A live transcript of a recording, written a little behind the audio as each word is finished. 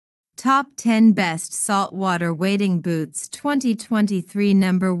Top 10 Best Saltwater Wading Boots 2023.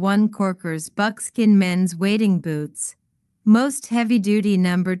 Number 1 Korkers Buckskin Men's Wading Boots. Most Heavy-Duty.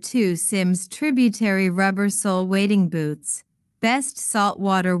 Number 2 Simms Tributary Rubber Sole Wading Boots. Best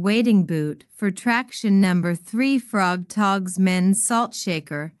Saltwater Wading Boot for Traction. Number 3 FROGG TOGGS Men's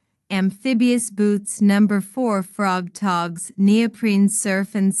Saltshaker Amphibious Boots. Number 4 FROGG TOGGS Neoprene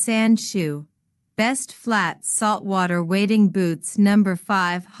Surf and Sand Shoe. Best Flat Saltwater Wading Boots. Number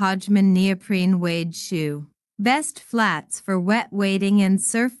 5 Hodgman Neoprene Wade Shoe. Best Flats for Wet Wading and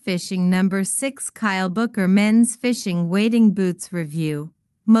Surf Fishing. Number 6 Kylebooker Men's Fishing Wading Boots Review.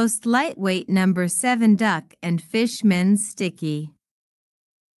 Most Lightweight. Number 7 Duck and Fish Men's Sticky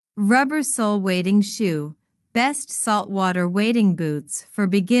Rubber Sole Wading Shoe. Best Saltwater Wading Boots for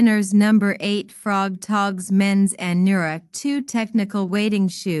Beginners. Number 8 FROGG TOGGS Men's Anura 2 Technical Wading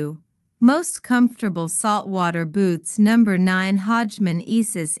Shoe. Most Comfortable Saltwater Boots. Number 9 Hodgman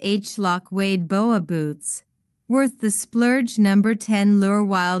Isis H-Lock Wade Boa Boots. Worth the Splurge. Number 10 Lure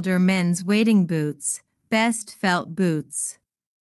Wilder Men's Wading Boots. Best Felt Boots.